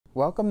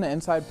Welcome to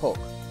Inside Polk.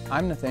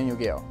 I'm Nathaniel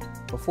Gale.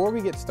 Before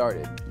we get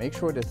started, make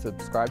sure to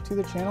subscribe to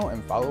the channel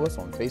and follow us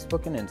on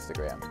Facebook and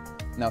Instagram.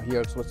 Now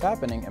here's what's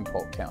happening in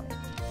Polk County.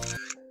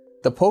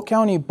 The Polk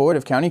County Board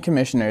of County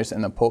Commissioners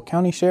and the Polk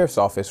County Sheriff's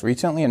Office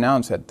recently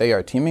announced that they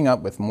are teaming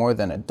up with more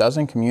than a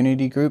dozen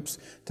community groups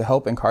to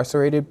help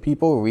incarcerated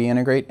people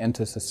reintegrate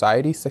into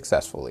society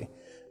successfully.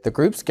 The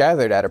groups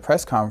gathered at a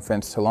press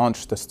conference to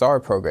launch the STAR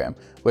program,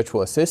 which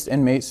will assist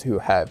inmates who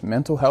have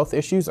mental health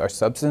issues or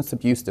substance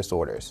abuse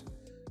disorders.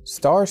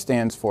 STAR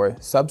stands for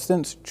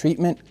Substance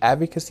Treatment,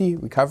 Advocacy,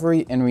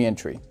 Recovery, and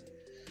Reentry.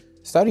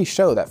 Studies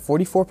show that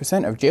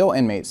 44% of jail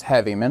inmates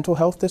have a mental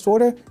health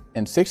disorder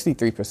and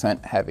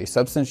 63% have a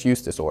substance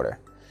use disorder.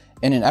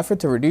 In an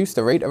effort to reduce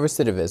the rate of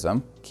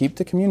recidivism, keep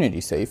the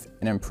community safe,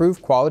 and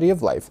improve quality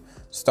of life,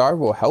 STAR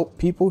will help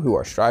people who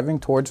are striving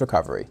towards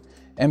recovery.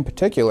 In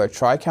particular,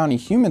 Tri-County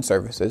Human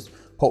Services,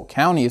 Polk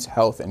County's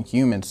Health and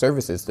Human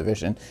Services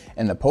Division,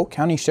 and the Polk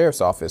County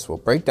Sheriff's Office will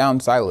break down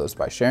silos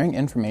by sharing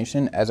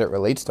information as it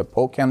relates to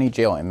Polk County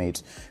jail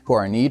inmates who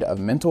are in need of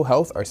mental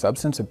health or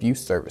substance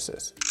abuse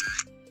services.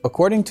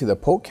 According to the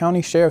Polk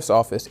County Sheriff's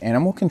Office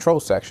Animal Control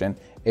Section,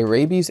 a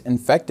rabies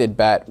infected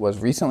bat was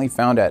recently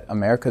found at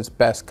America's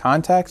Best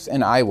Contacts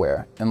and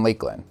Eyewear in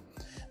Lakeland.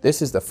 This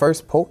is the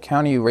first Polk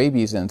County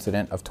rabies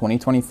incident of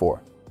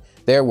 2024.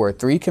 There were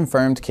 3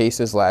 confirmed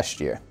cases last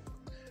year.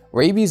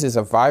 Rabies is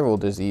a viral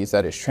disease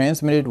that is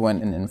transmitted when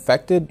an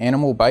infected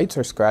animal bites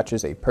or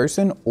scratches a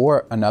person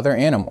or another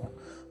animal.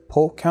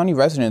 Polk County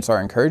residents are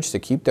encouraged to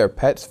keep their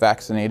pets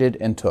vaccinated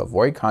and to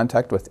avoid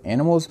contact with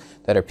animals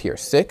that appear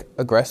sick,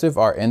 aggressive,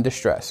 or in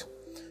distress.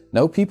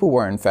 No people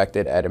were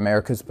infected at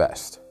America's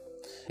Best.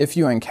 If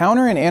you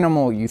encounter an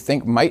animal you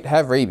think might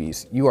have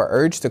rabies, you are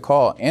urged to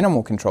call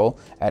Animal Control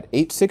at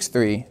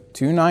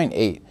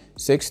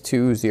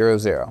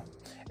 863-298-6200.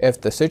 If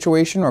the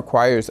situation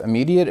requires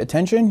immediate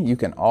attention, you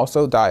can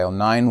also dial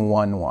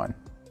 911.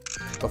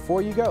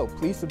 Before you go,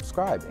 please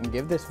subscribe and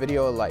give this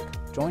video a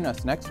like. Join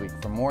us next week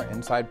for more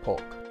Inside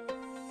Polk.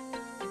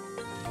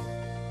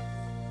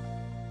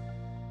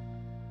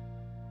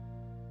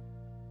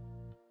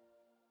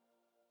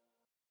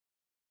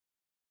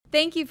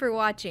 Thank you for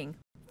watching.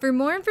 For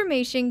more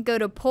information, go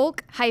to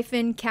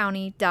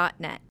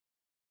polk-county.net.